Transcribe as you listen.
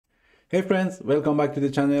Hey friends, welcome back to the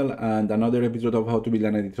channel and another episode of How to Build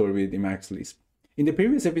an Editor with Emacs Lisp. In the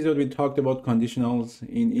previous episode, we talked about conditionals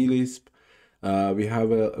in elisp. We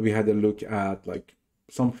had a look at like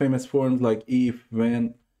some famous forms like if,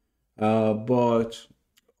 when, but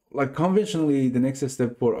like conventionally, the next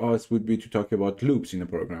step for us would be to talk about loops in a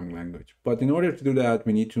programming language. But in order to do that,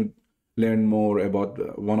 we need to learn more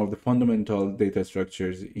about one of the fundamental data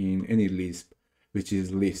structures in any Lisp, which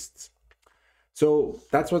is lists. So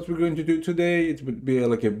that's what we're going to do today. It would be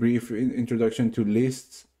like a brief introduction to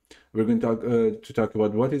lists. We're going to talk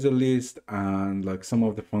about what is a list and like some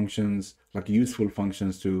of the functions, like useful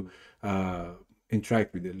functions to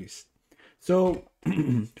interact with the list. So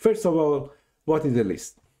first of all, what is a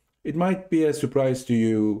list? It might be a surprise to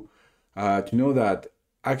you to know that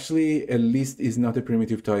actually a list is not a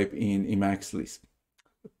primitive type in Emacs Lisp.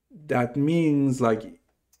 That means like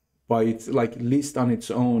by its like list on its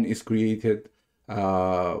own is created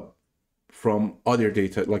from other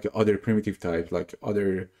data, like other primitive types, like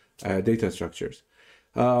other data structures.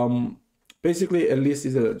 Basically, a list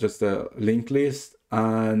is just a linked list,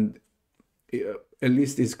 and a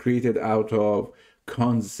list is created out of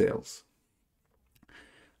cons cells.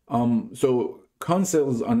 So cons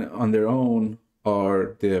cells on their own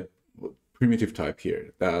are the primitive type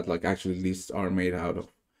here that like actually lists are made out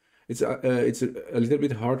of. It's a little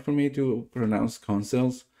bit hard for me to pronounce cons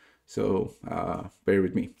cells, so bear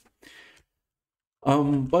with me.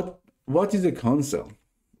 But what is a cons cell?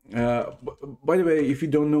 By the way, if you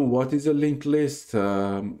don't know what is a linked list,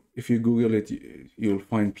 if you Google it, you'll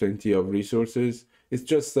find plenty of resources. It's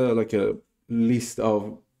just like a list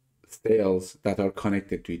of cells that are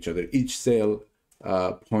connected to each other. Each cell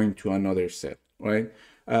point to another cell, right?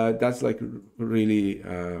 That's like really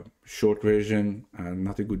short version and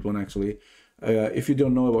not a good one actually. If you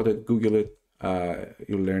don't know about it, Google it.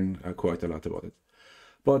 You'll learn quite a lot about it.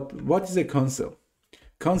 But what is a cons cell?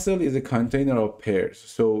 Cons cell is a container of pairs.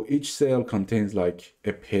 So each cell contains like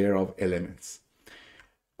a pair of elements.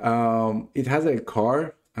 It has a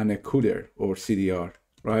car and a cdr or CDR,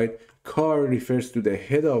 right? Car refers to the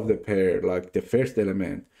head of the pair, like the first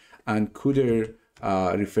element, and cdr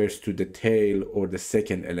refers to the tail or the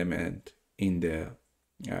second element in the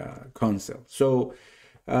cons cell. So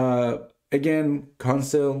again,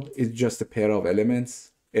 cons cell is just a pair of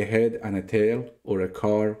elements, a head and a tail, or a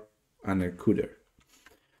car and a cdr.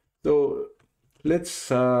 So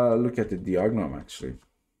let's look at the diagram actually.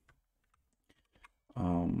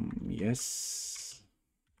 Yes.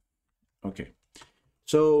 Okay.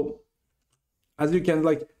 So as you can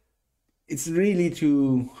like, it's really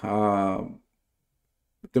to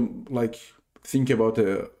like think about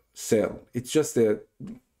a cell. It's just a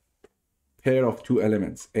pair of two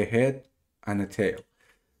elements, a head and a tail.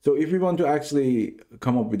 So if we want to actually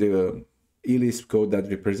come up with a elisp code that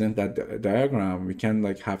represent that diagram, we can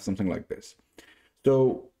like have something like this.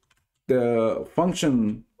 So the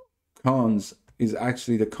function cons is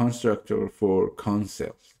actually the constructor for cons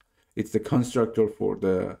cells. It's the constructor for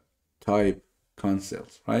the type cons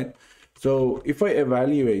cells, right? So if I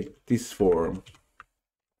evaluate this form,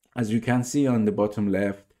 as you can see on the bottom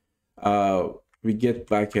left, we get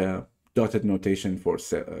back a dotted notation for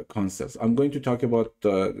cons cells. I'm going to talk about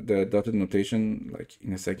the dotted notation like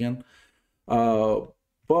in a second.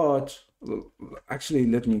 But actually,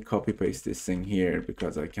 let me copy paste this thing here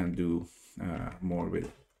because I can do more with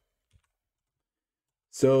it.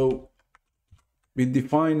 So we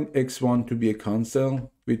define x1 to be a cons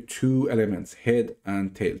cell with two elements, head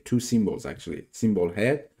and tail, two symbols actually, symbol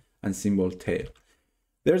head and symbol tail.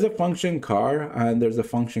 There's a function car and there's a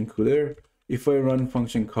function cdr. If I run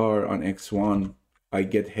function car on x1, I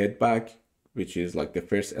get head back, which is like the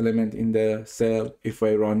first element in the cell. If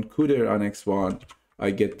I run cdr on x1,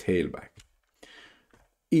 I get tail back.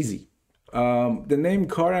 Easy. The name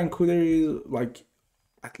car and cdr is like,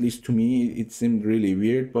 at least to me, it seemed really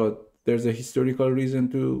weird, but there's a historical reason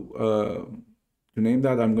to name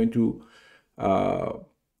that. I'm going to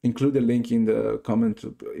include a link in the comment,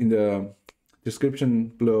 in the description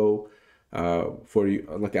below for you,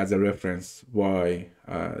 like as a reference why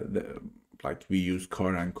like we use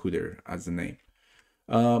car and cdr as the name.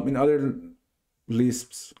 In other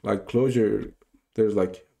lisps like closure, there's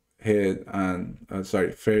like head and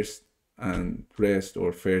first and rest,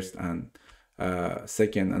 or first and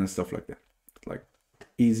second and stuff like that, like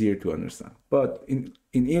easier to understand. But in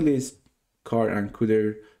elisp, car and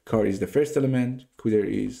cdr, car is the first element, cdr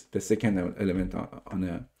is the second element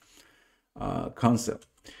on a cons cell.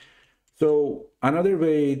 So another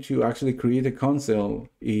way to actually create a cons cell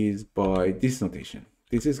is by this notation.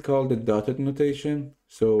 This is called the dotted notation.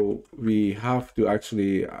 So we have to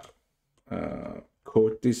actually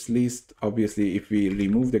quote this list. Obviously, if we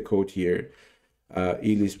remove the quote here,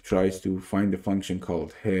 elisp tries to find the function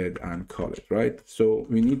called head and call it, right? So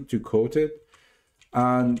we need to quote it.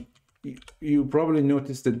 And you probably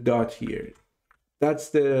noticed the dot here. That's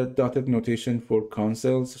the dotted notation for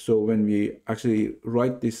consoles. So when we actually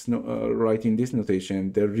write this, writing this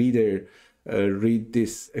notation, the reader read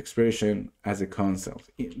this expression as a console.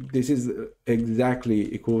 This is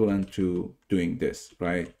exactly equivalent to doing this,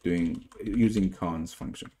 right? Using cons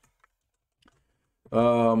function.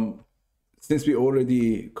 Since we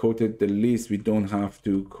already quoted the list, we don't have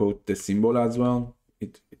to quote the symbol as well.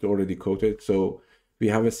 It already quoted. So we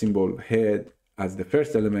have a symbol head as the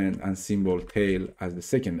first element and symbol tail as the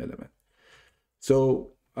second element. So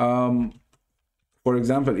for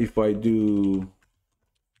example, if I do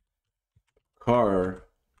car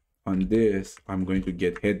on this, I'm going to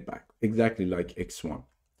get head back, exactly like x1.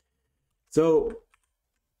 So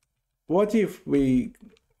what if we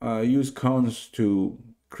use cons to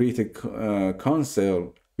create a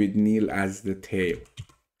console with nil as the tail?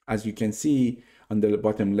 As you can see on the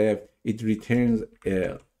bottom left, it returns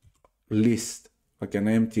a list, like an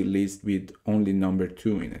empty list with only number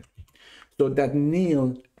 2 in it. So that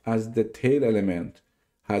nil as the tail element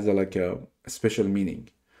has like a special meaning.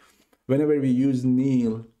 Whenever we use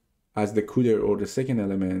nil as the CUDA or the second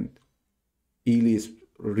element, elisp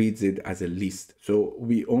reads it as a list. So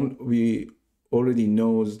we already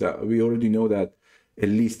know that a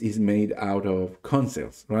list is made out of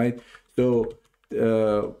consoles, right? So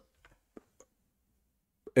a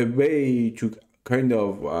way to kind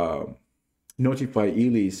of notify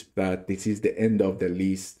elisp that this is the end of the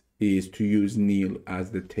list is to use nil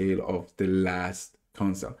as the tail of the last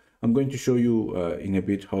console. I'm going to show you in a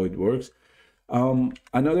bit how it works.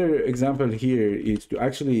 Another example here is to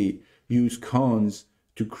actually use cons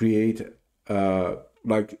to create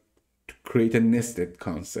create a nested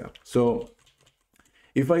console. So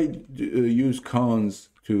if I use cons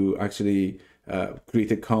to actually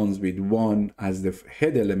create a cons with 1 as the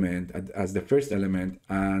head element, as the first element,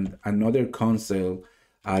 and another console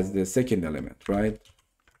as the second element, right?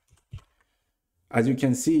 As you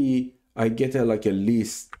can see, I get a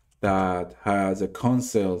list that has a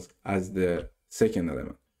console as the second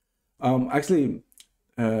element. Actually,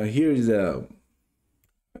 here's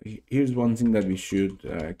one thing that we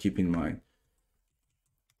should keep in mind.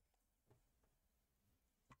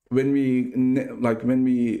 When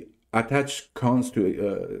we attach cons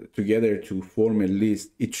to together to form a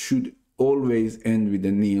list, it should always end with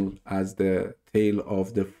a nil as the tail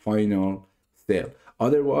of the final cell.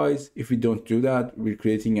 Otherwise, if we don't do that, we're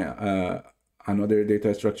creating another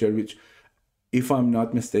data structure, which, if I'm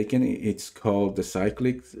not mistaken, it's called the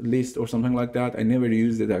cyclic list or something like that. I never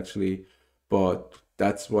used it actually, but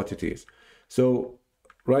that's what it is. So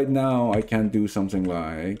right now I can do something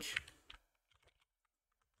like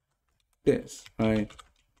this, right?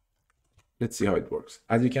 Let's see how it works.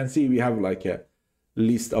 As you can see, we have like a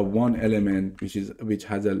list of one element, which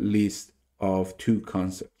has a list of 2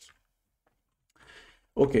 concepts.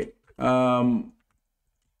 Okay,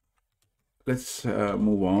 let's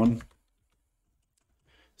move on.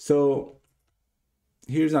 So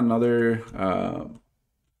here's another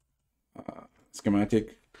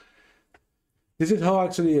schematic. This is how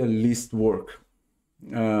actually a list works.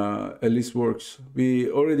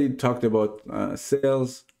 We already talked about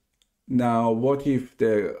cells. Now, what if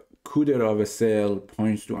the CUDA of a cell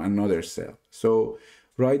points to another cell? So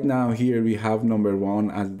right now here we have number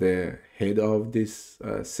 1 as the head of this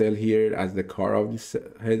cell here, as the car of this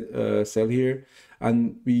cell here,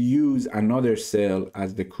 and we use another cell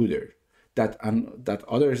as the CUDA. That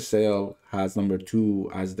other cell has number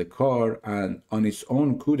 2 as the car, and on its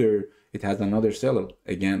own CUDA it has another cell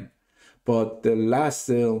again, but the last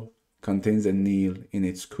cell contains a nil in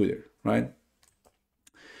its CUDA, right?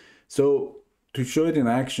 So to show it in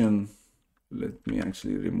action, let me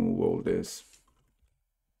actually remove all this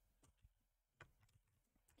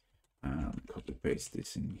and copy paste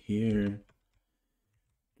this in here.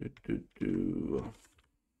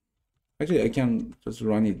 Actually, I can just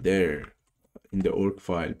run it there in the org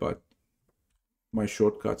file, but my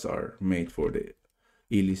shortcuts are made for the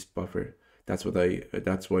elisp buffer. That's why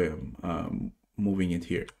I'm moving it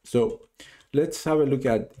here. So let's have a look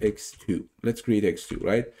at x2. Let's create x2,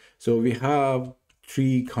 right? So we have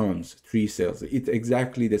 3 cons, 3 cells. It's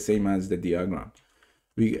exactly the same as the diagram.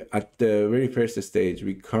 We, at the very first stage,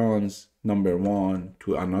 we cons number 1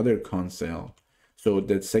 to another cons cell. So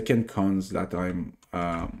the second cons that I'm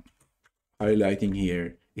highlighting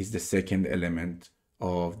here is the second element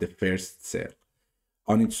of the first cell.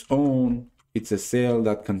 On its own, it's a cell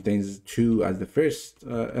that contains 2 as the first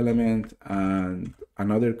element and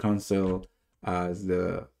another console as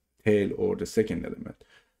the tail or the second element.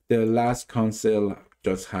 The last console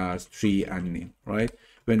just has 3 and nil, right?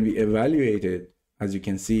 When we evaluate it, as you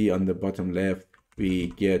can see on the bottom left, we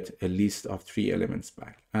get a list of 3 elements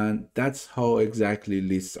back. And that's how exactly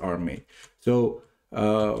lists are made. So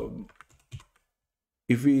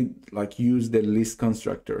if we like use the list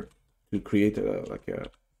constructor to create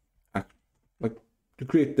to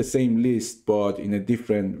create the same list, but in a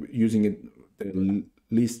different, using the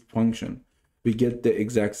list function, we get the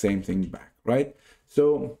exact same thing back, right?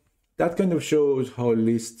 So that kind of shows how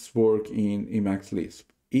lists work in Emacs Lisp.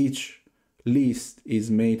 Each list is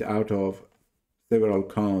made out of several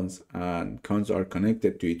cons, and cons are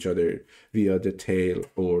connected to each other via the tail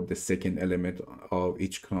or the second element of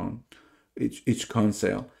each con, each con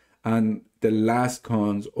cell. And the last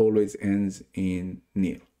cons always ends in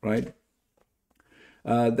nil, right?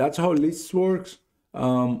 That's how lists works.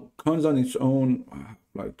 Cons on its own,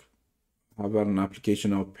 like, have an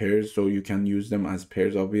application of pairs, so you can use them as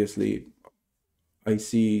pairs. Obviously, I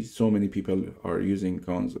see so many people are using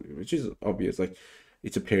cons, which is obvious. Like,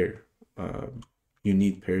 it's a pair. You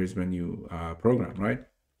need pairs when you program, right?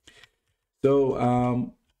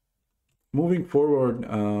 So moving forward,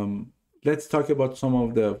 let's talk about some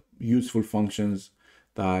of the useful functions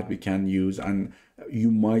that we can use and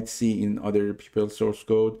you might see in other people's source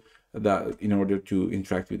code that in order to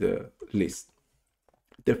interact with the list.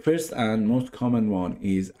 The first and most common one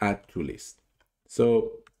is add to list.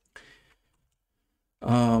 So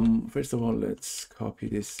first of all, let's copy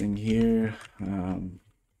this thing here.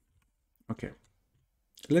 Okay,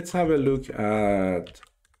 let's have a look at,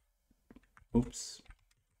 oops,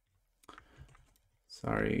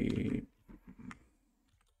 sorry.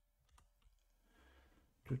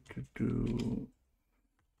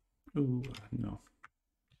 Ooh, no.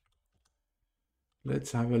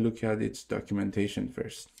 Let's have a look at its documentation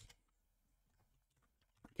first.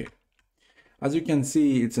 Okay. As you can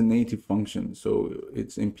see, it's a native function, so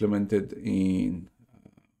it's implemented in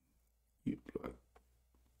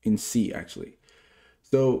C actually.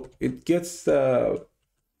 So it gets a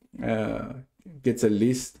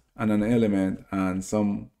list and an element and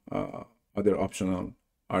some other optional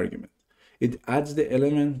argument. It adds the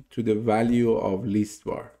element to the value of list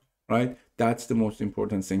var, right? That's the most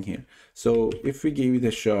important thing here. So if we give it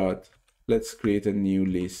a shot, let's create a new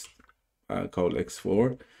list called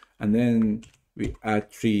x4, and then we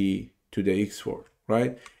add 3 to the x4,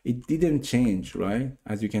 right? It didn't change, right?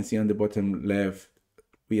 As you can see on the bottom left,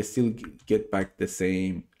 we still get back the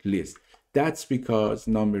same list. That's because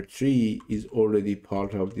number 3 is already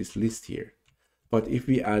part of this list here. But if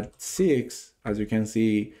we add 6, as you can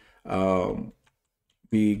see,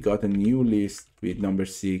 we got a new list with number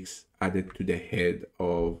 6 added to the head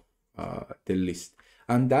of the list.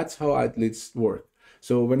 And that's how add lists work.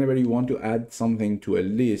 So whenever you want to add something to a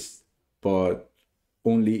list, but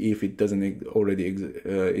only if it doesn't already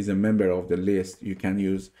is a member of the list, you can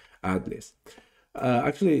use add list.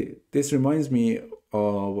 Actually, this reminds me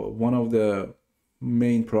of one of the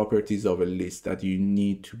main properties of a list that you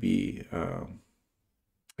need to be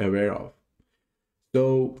aware of.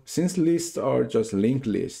 So since lists are just linked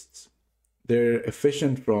lists, they're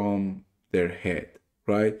efficient from their head,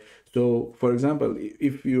 right? So for example,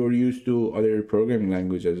 if you're used to other programming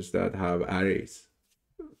languages that have arrays,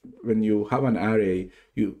 when you have an array,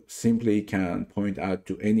 you simply can point out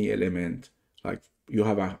to any element. Like you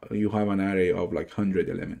have an array of like 100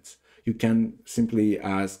 elements. You can simply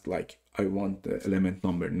ask like, I want the element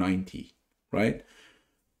number 90, right?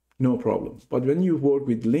 No problem. But when you work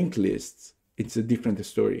with linked lists, it's a different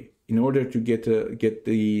story. In order to get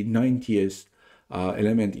the 90th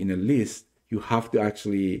element in a list, you have to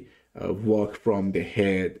actually walk from the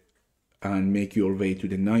head and make your way to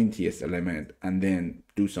the 90th element and then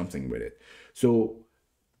do something with it. So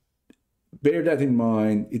bear that in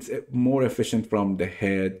mind. It's more efficient from the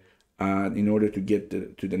head, and in order to get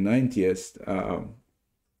to the 90th,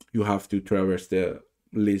 you have to traverse the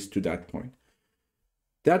list to that point.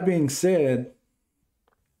 That being said,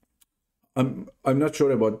 I'm not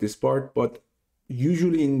sure about this part, but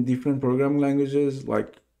usually in different programming languages,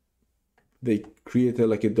 like they create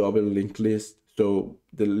like a double linked list, so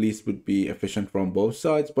the list would be efficient from both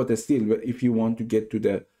sides. But still, if you want to get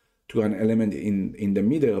to an element in the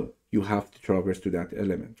middle, you have to traverse to that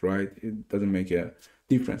element, right? It doesn't make a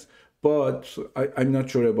difference. But I'm not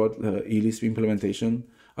sure about elisp implementation.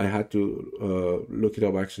 I had to look it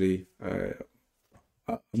up actually.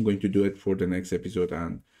 I'm going to do it for the next episode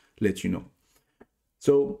and let you know.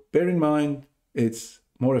 So bear in mind, it's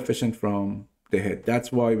more efficient from the head.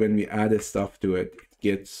 That's why when we added stuff to it, it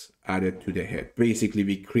gets added to the head. Basically,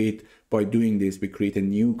 by doing this, we create a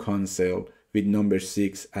new console with number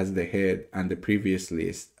 6 as the head and the previous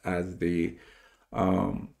list as the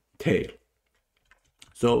tail.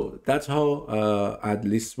 So that's how add to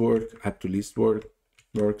list works.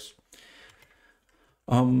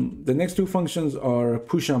 The next two functions are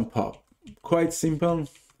push and pop. Quite simple.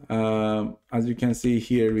 As you can see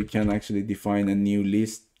here, we can actually define a new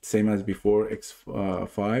list, same as before,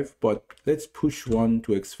 x5, but let's push one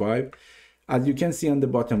to x5. As you can see on the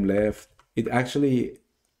bottom left, it actually,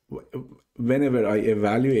 whenever I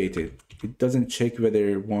evaluate it, it doesn't check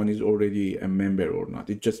whether one is already a member or not.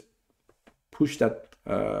 It just push that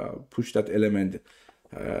element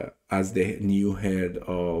as the new head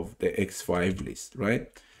of the x5 list, right?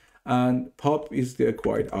 And pop is the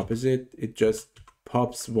quite opposite. It just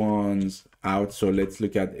pops ones out. So let's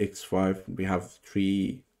look at x5. We have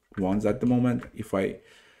 3 ones at the moment. If I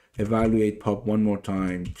evaluate pop one more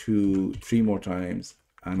time, 2, 3 more times,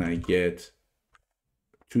 and I get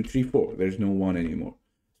 2, 3, 4, there's no 1 anymore.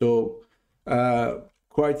 So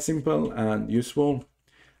quite simple and useful.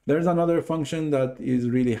 There's another function that is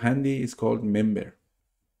really handy. It's called member.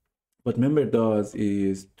 What member does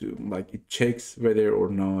is it checks whether or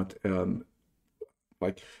not you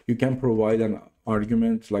can provide an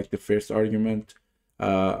argument, like the first argument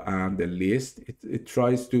and the list. It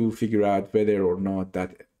tries to figure out whether or not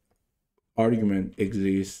that argument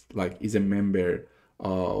exists, is a member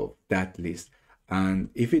of that list. And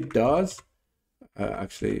if it does,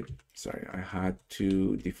 actually, sorry, I had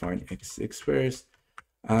to define x6 first.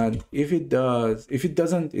 And if it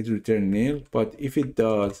doesn't, it returns nil. But if it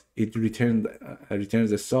does, it returns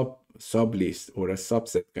a sub list or a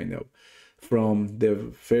subset kind of from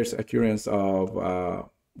the first occurrence of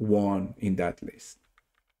 1 in that list.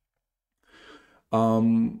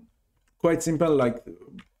 Quite simple.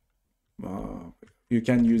 You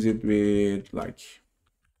can use it with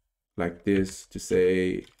like this to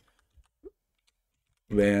say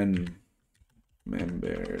when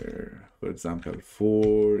member, for example,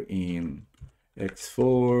 4 in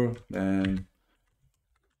x4, then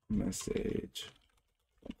message.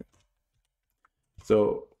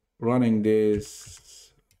 So running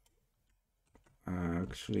this,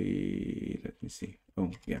 actually, let me see.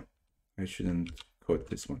 Oh yeah, I shouldn't code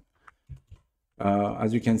this one.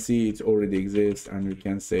 As you can see, it already exists, and we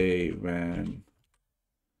can say when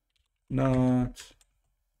not,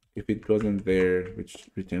 if it wasn't there, which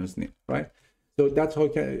returns nil, right? So that's how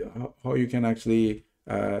you can actually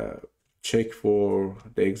check for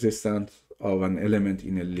the existence of an element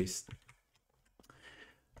in a list.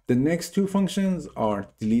 The next two functions are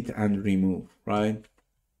delete and remove, right?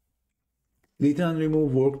 Delete and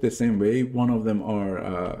remove work the same way. One of them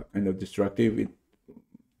are kind of destructive. It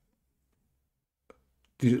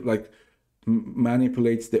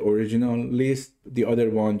manipulates the original list. The other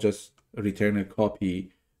one just return a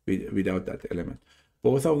copy without that element.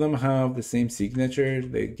 Both of them have the same signature.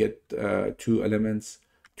 They get 2 elements,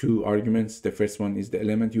 2 arguments. The first one is the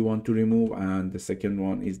element you want to remove, and the second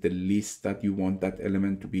one is the list that you want that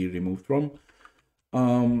element to be removed from.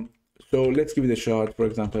 So let's give it a shot. For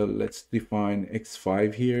example, let's define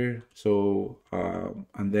x5 here. So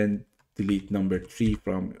and then delete number 3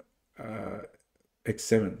 from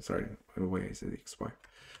x7. Sorry, by the way, I said x5.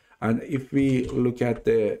 And if we look at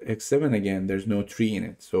the x7 again, there's no 3 in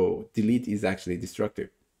it. So delete is actually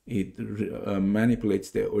destructive. It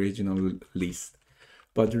manipulates the original list.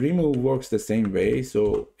 But remove works the same way.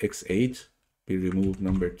 So x8, we remove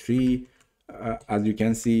number 3. As you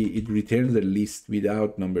can see, it returns the list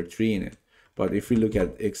without number 3 in it. But if we look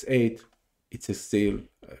at x8, it still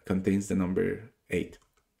contains the number 8.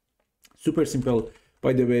 Super simple.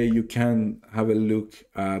 By the way, you can have a look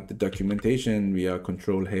at the documentation via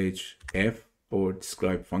Control-H-F or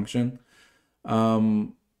describe function.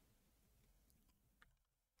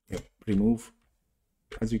 Remove.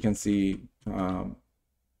 As you can see, I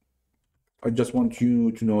just want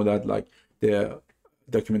you to know that the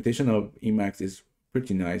documentation of Emacs is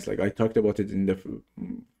pretty nice. I talked about it in the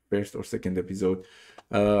first or second episode.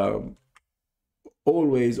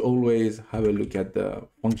 Always have a look at the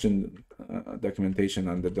function documentation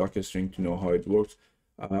and the Docker string to know how it works.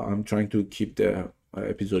 I'm trying to keep the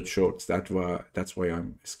episode short. That's why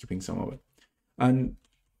I'm skipping some of it. And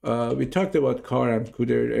we talked about car and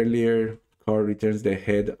CUDR earlier. Car returns the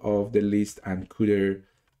head of the list, and CUDR,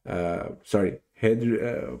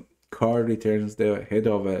 car returns the head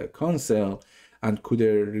of a console, and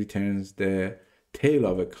CUDR returns the tail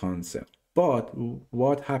of a console. But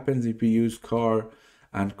what happens if we use car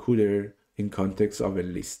and CUDR in context of a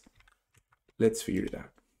list? Let's figure it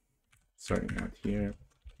out. starting out here.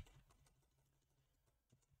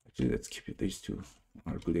 Actually, let's keep it. These two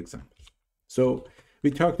are good examples. So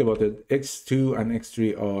we talked about it. X2 and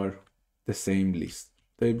X3 are the same list.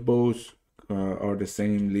 They both are the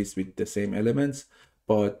same list with the same elements,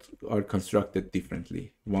 but are constructed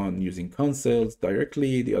differently. One using consoles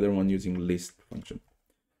directly, the other one using list function.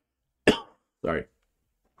 Sorry.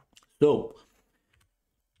 So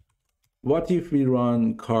what if we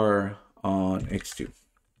run car on X2?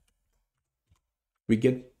 We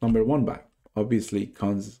get number one back. Obviously,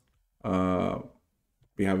 cons.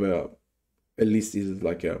 We have a list is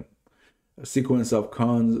like a sequence of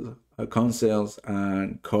consoles,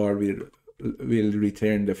 and car will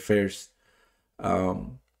return the first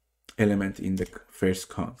element in the first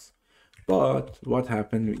cons. But what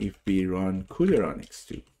happens if we run cooler on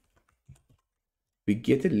X2? We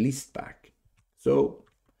get a list back. So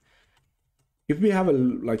if we have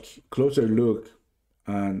a closer look,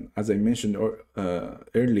 and as I mentioned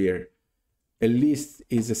earlier, a list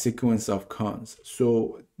is a sequence of cons.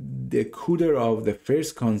 So the CUDA of the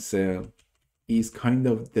first console is kind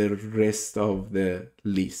of the rest of the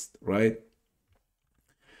list, right?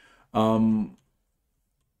 And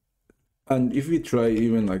if we try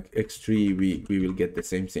even like X3, we will get the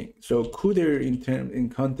same thing. So CUDA in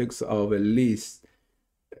context of a list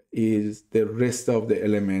is the rest of the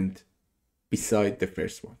element beside the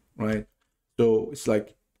first one, right? So it's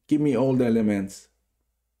like, give me all the elements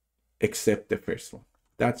except the first one.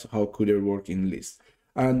 That's how CUDA work in list.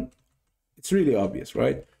 And it's really obvious,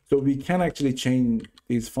 right? So we can actually chain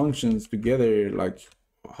these functions together like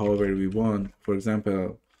however we want. For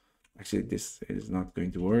example, actually this is not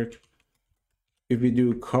going to work. If we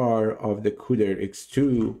do car of the CUDA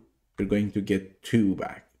X2, we're going to get 2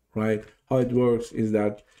 back, right? How it works is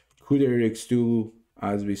that CUDA X2,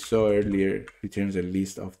 as we saw earlier, returns a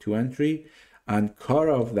list of 2 and 3, and car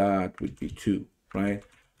of that would be 2, right?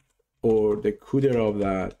 Or the CUDA of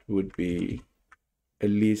that would be a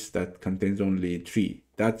list that contains only 3.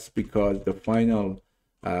 That's because the final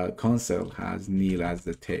console has nil as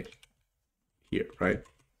the tail here, right?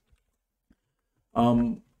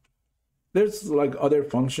 There's like other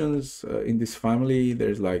functions in this family.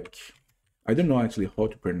 There's like, I don't know actually how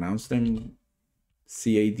to pronounce them,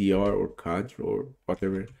 CADR or CAD or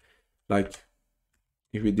whatever. Like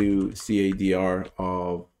if we do CADR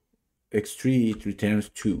of X3, it returns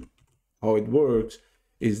 2. How it works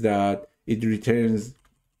is that it returns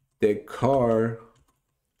the car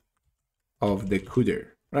of the CUDA,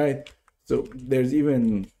 right? So there's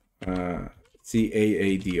even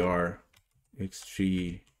CAADR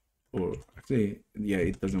X3, or actually, yeah,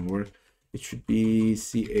 it doesn't work. It should be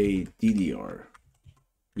CADDR.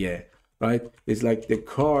 Yeah, right? It's like the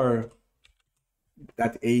car,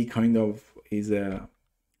 that A kind of is a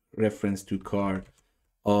reference to car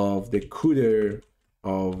of the CUDA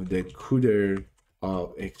of the CUDA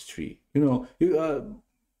of X3. You know,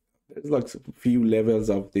 there's like a few levels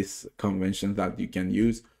of this convention that you can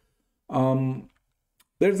use.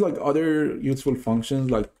 There's like other useful functions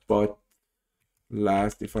like but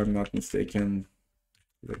last, if I'm not mistaken.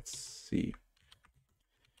 Let's see.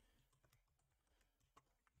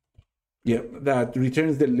 Yeah, that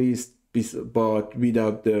returns the list but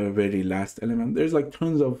without the very last element. There's like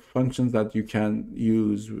tons of functions that you can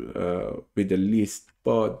use with the list,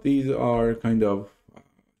 but these are kind of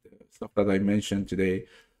stuff that I mentioned today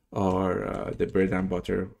are the bread and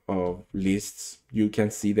butter of lists. You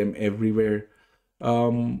can see them everywhere.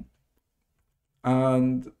 And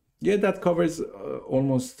yeah, that covers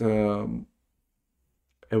almost a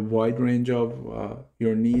wide range of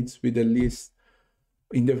your needs with a list.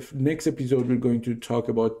 In the next episode, we're going to talk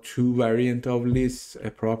about 2 variants of lists,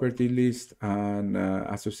 a property list and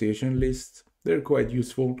association list. They're quite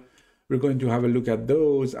useful. We're going to have a look at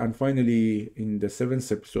those. And finally, in the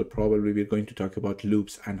 7th episode, probably we're going to talk about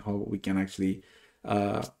loops and how we can actually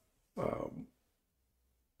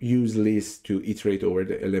use lists to iterate over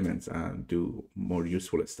the elements and do more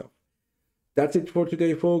useful stuff. That's it for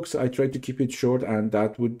today, folks. I tried to keep it short, and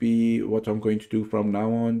that would be what I'm going to do from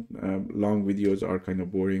now on. Long videos are kind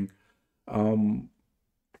of boring.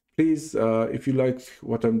 Please, if you like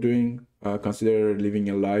what I'm doing, consider leaving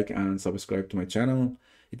a like and subscribe to my channel.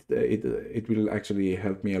 It will actually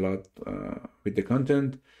help me a lot with the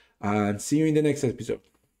content. And see you in the next episode.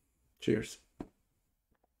 Cheers.